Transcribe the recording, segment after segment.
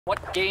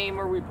What game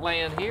are we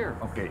playing here?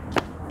 Okay,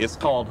 it's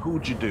called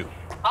Who'd You Do?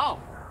 Oh,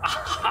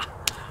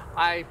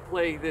 I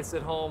play this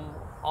at home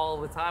all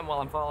the time while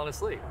I'm falling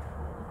asleep.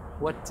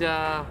 What,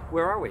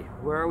 where are we?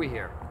 Where are we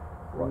here?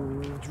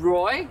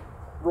 Roy?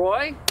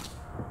 Roy?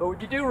 What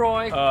would you do,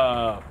 Roy?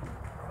 Oh,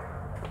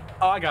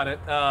 I got it.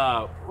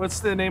 What's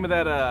the name of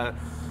that,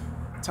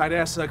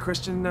 tight-ass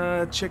Christian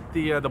chick,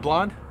 the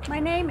blonde? My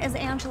name is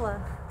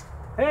Angela.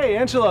 Hey,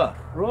 Angela.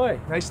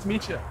 Roy, nice to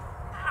meet you.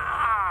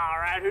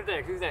 All right, who's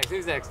next? Who's next?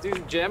 Who's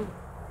next? Jim?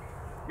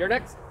 You're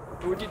next?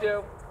 Who would you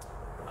do?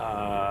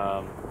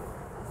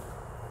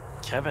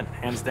 Kevin,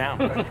 hands down.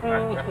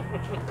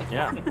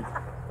 Yeah.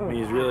 I mean,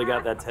 he's really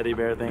got that teddy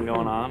bear thing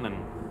going on, and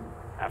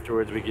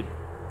afterwards we could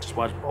just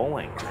watch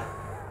bowling.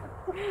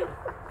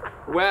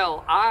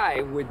 Well,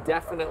 I would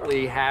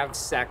definitely have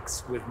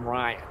sex with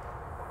Ryan.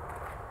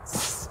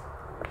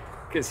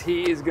 Because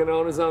he is going to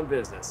own his own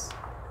business.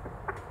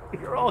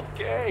 You're all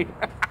gay.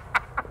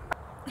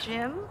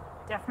 Jim?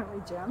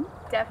 Definitely Jim.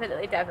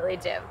 Definitely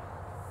Jim.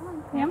 Come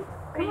on, Pam.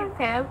 Come on,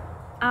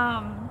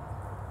 Pam.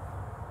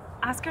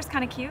 Oscar's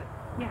kind of cute.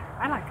 Yeah,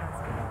 I like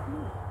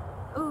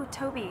Oscar. Ooh,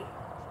 Toby.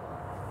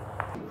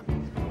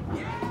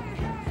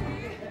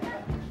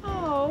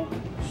 Oh,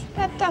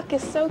 that duck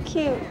is so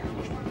cute.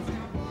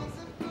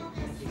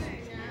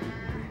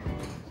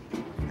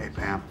 Hey,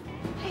 Pam.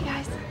 Hey,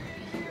 guys.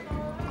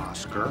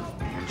 Oscar,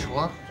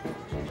 Angela.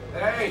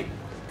 Hey.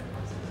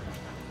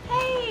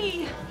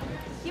 Hey,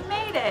 you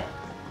made it.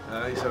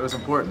 You said it was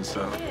important,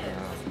 so.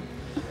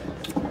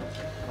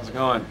 How's it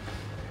going?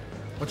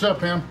 What's up,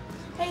 Pam?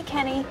 Hey,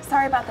 Kenny.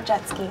 Sorry about the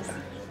jet skis.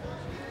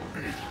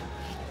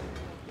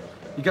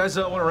 You guys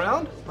want a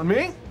round on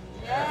me?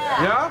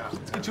 Yeah. Yeah?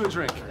 Let's get you a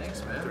drink.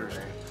 Thanks, man.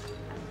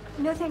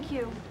 No, thank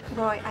you,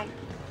 Roy.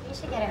 You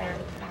should get an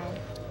early friend.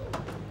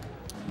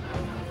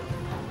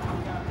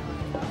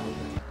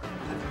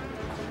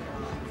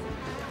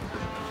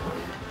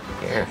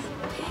 Here.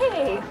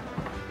 Hey,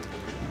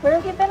 where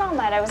have you been all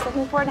night? I was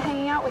looking forward to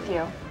hanging out with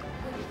you.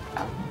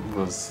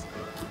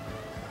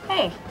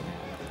 Hey,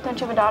 don't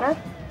you have a daughter?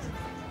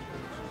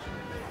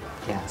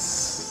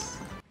 Yes.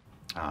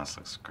 Oh, this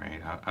looks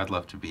great. I'd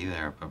love to be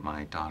there, but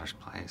my daughter's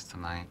play is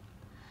tonight.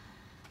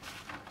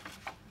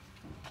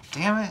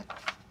 Damn it.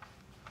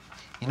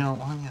 You know,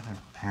 one of the other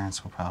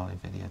parents will probably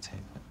videotape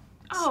it.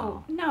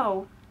 Oh,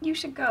 no. You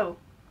should go.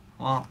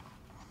 Well,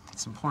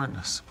 it's important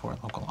to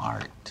support local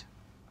art.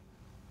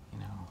 You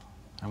know,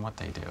 and what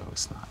they do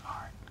is not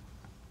art.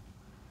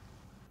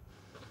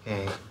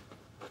 Hey.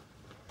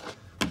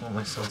 Want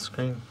my silk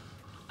screen?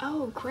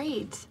 Oh,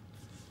 great.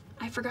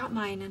 I forgot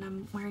mine, and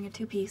I'm wearing a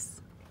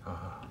two-piece.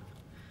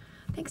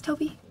 Thanks,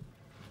 Toby.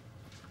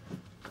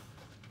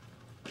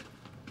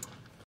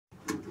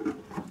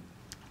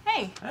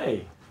 Hey.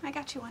 Hey. I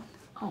got you one.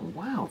 Oh,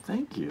 wow,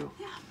 thank you.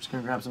 Yeah. I'm just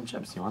gonna grab some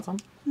chips. You want some?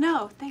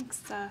 No,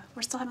 thanks.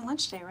 We're still having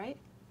lunch today, right?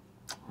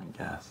 I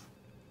guess.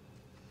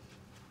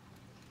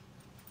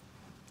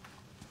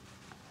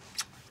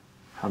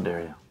 How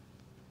dare you?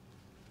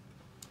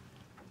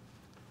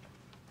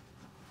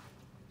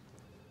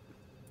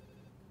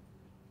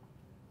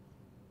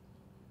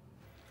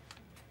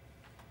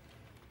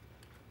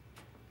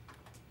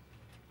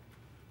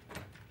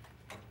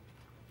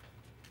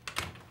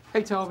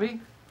 Hey, Toby.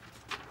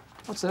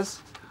 What's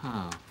this?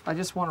 Oh. I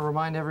just want to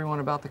remind everyone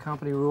about the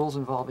company rules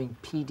involving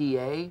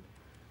PDA,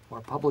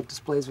 or public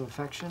displays of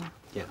affection.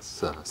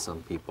 Yes,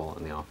 some people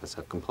in the office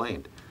have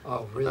complained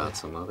about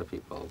some other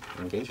people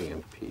engaging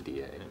in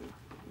PDA. And,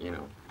 you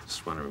know,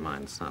 just want to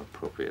remind it's not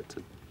appropriate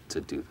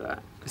to do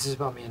that. This is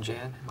about me and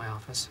Jan in my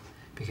office,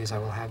 because I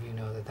will have you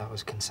know that that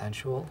was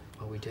consensual.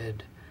 What we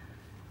did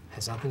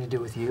has nothing to do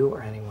with you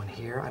or anyone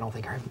here. I don't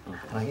think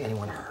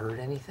anyone heard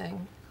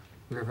anything.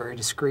 We were very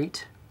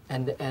discreet.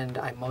 And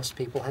most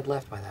people had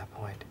left by that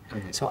point.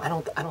 Okay. So I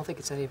don't think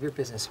it's any of your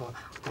business. So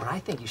what I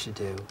think you should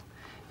do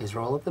is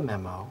roll up the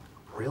memo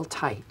real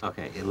tight.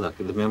 Okay, look,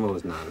 the memo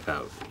is not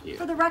about you.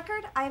 For the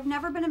record, I have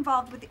never been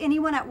involved with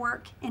anyone at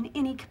work in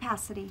any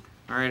capacity.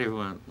 All right,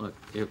 everyone, look,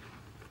 all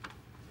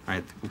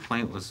right, the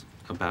complaint was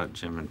about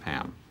Jim and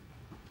Pam.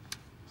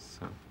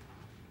 So.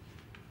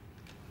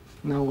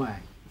 No way.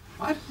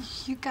 What?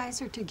 You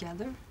guys are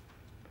together?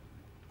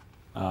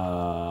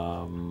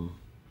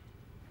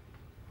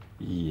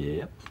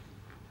 Yep.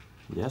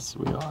 Yes,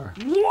 we are.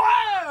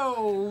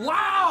 Whoa!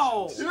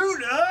 Wow!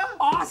 Dude,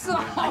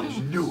 Awesome! I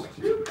knew it.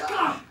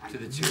 To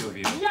the two of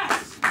you.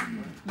 Yes!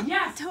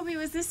 Yes! Toby,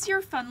 was this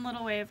your fun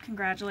little way of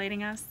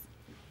congratulating us?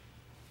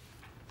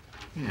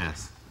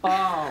 Yes.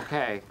 Oh,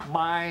 okay.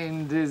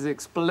 Mind is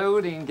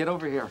exploding. Get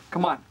over here.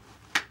 Come on.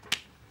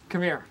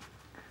 Come here.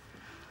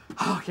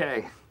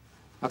 Okay.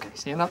 Okay,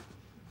 stand up.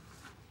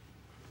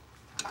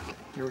 Okay,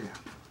 here we go.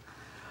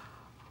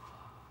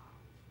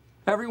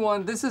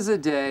 Everyone, this is a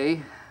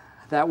day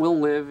that will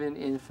live in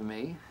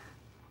infamy,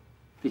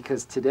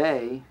 because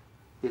today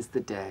is the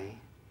day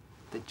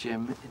that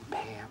Jim and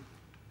Pam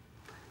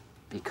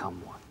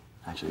become one.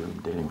 Actually,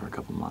 we've been dating for a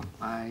couple months.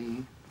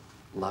 I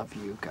love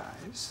you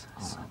guys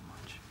so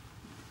much.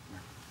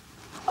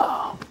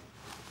 Oh.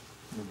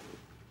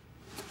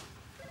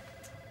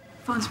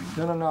 Phone's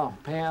ringing. No.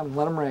 Pam,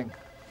 let them ring.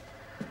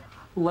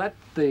 Let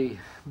the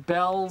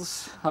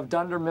bells of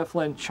Dunder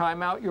Mifflin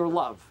chime out your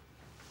love.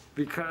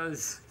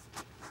 Because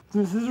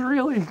this is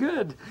really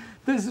good.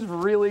 This is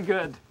really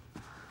good.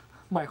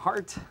 My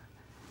heart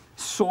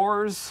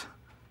soars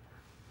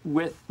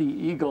with the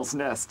eagle's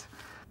nest.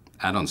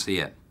 I don't see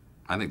it.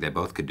 I think they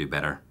both could do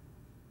better.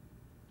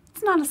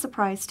 It's not a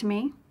surprise to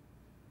me.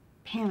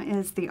 Pam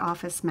is the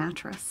office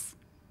mattress.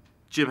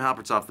 Jim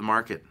Halpert's off the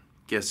market.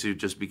 Guess who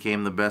just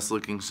became the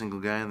best-looking single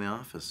guy in the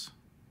office?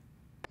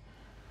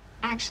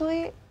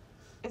 Actually,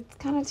 it's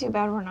kind of too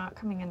bad we're not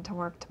coming into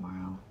work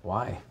tomorrow.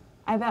 Why?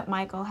 I bet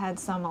Michael had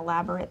some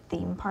elaborate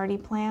theme party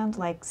planned,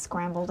 like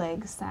scrambled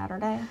eggs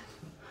Saturday.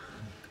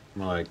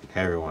 More like,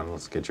 hey everyone,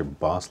 let's get your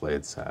boss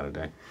laid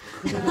Saturday.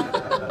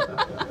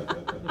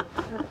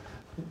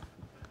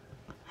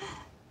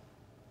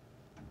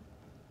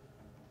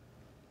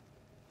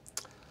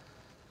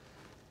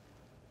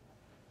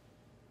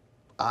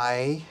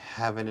 I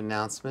have an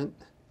announcement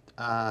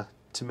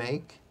to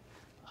make.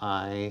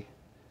 I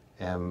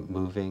am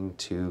moving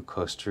to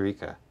Costa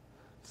Rica.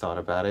 Thought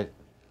about it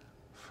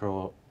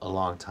for a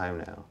long time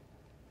now,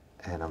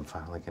 and I'm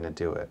finally gonna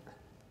do it.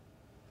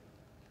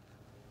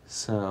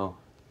 So,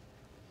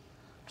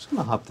 I'm just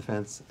gonna hop the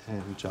fence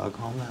and jog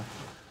home now.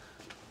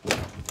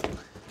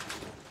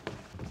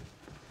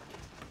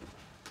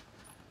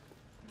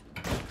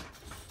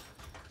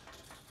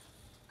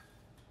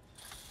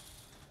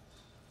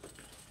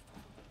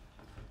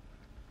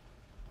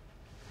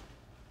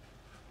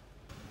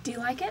 Do you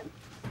like it?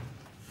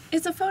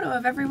 It's a photo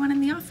of everyone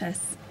in the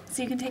office,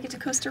 so you can take it to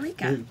Costa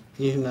Rica.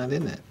 You're not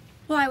in it.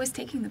 Well, I was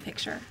taking the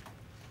picture.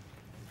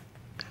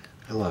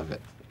 I love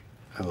it.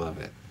 I love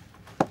it.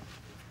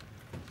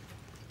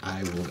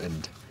 I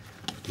would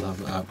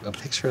love a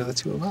picture of the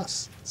two of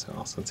us. So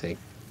also take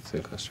to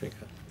Costa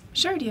Rica.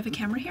 Sure, do you have a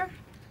camera here?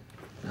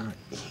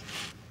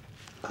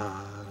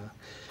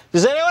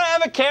 Does anyone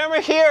have a camera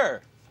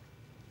here?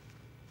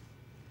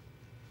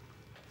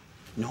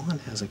 No one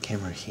has a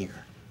camera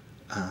here.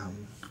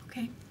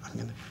 Okay.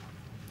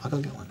 I'll go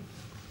get one.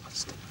 I'll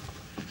just...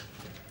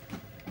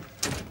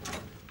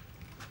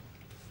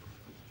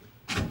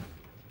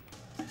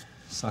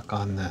 Suck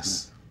on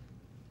this.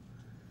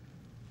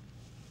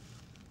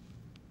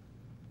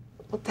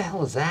 What the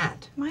hell is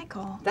that?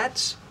 Michael.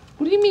 That's,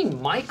 what do you mean,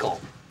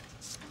 Michael?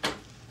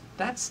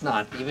 That's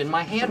not even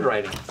my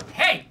handwriting.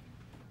 Hey!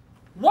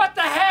 What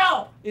the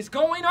hell is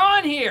going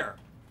on here?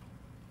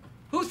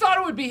 Who thought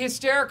it would be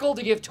hysterical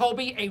to give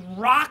Toby a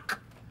rock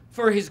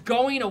for his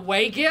going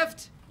away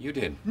gift? You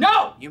did.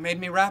 No! You made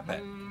me wrap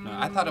it. No,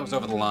 I thought it was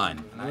over the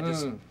line, and I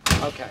just...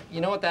 Okay,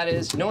 you know what that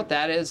is? You know what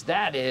that is?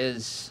 That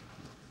is...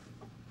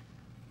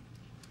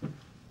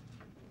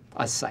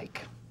 a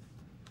psych.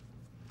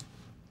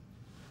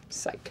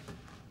 Psych.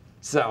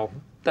 So,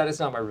 that is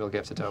not my real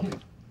gift to Toby.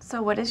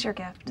 So what is your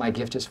gift? My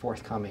gift is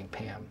forthcoming,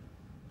 Pam.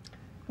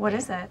 What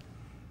is it?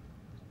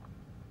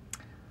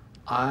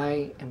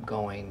 I am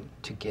going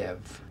to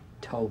give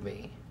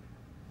Toby...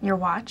 Your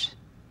watch?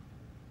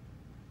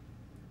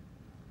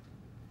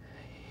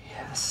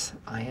 Yes,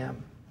 I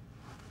am.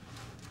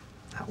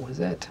 That was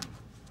it.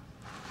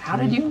 How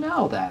did you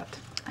know that?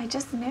 I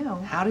just knew.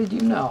 How did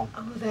you know?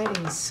 Oh, that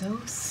is so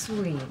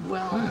sweet.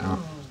 Well,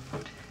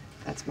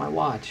 that's my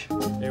watch.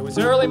 It was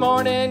early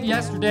morning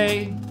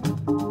yesterday.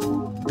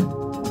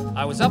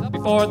 I was up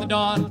before the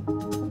dawn.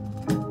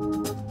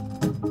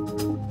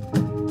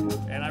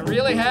 And I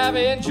really have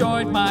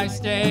enjoyed my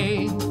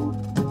stay.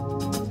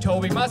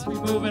 Toby must be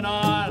moving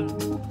on.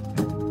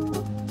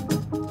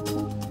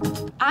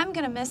 I'm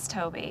gonna miss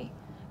Toby.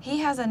 He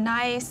has a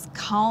nice,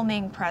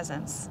 calming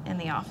presence in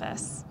the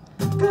office.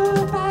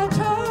 Goodbye,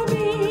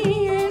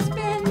 Toby. It's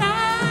been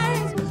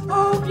nice.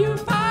 Hope you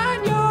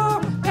find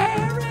your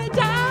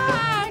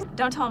paradise.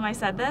 Don't tell him I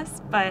said this,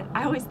 but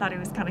I always thought he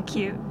was kind of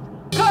cute.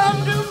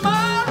 Come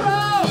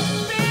tomorrow.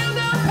 Feel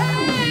the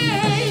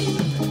pain.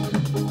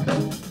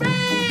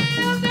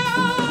 Feel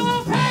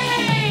no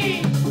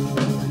pain.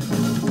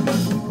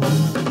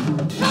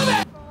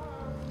 Toby!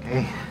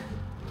 Hey.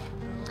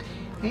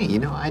 Hey, you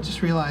know, I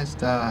just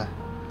realized I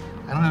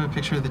don't have a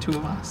picture of the two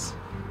of us.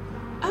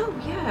 Oh,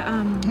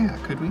 yeah, Yeah,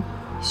 could we?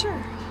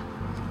 Sure.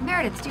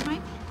 Meredith, do you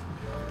mind?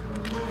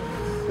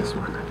 This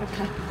one.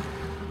 Okay.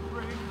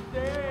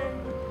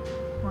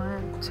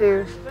 1,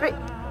 2, 3.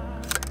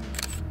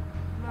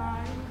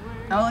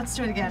 Oh, let's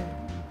do it again.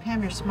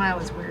 Pam, your smile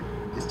is weird.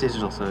 It's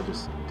digital, so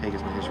just take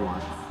as many as you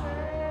want.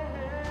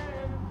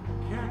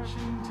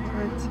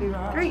 1, 2,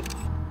 3.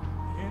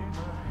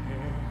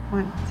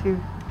 1, 2,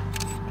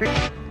 3.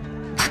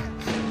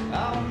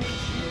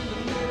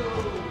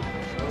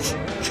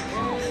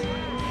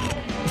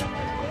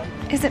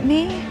 Is it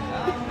me?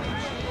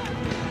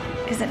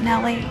 Is it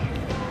Nellie?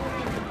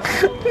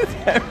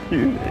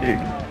 Everything.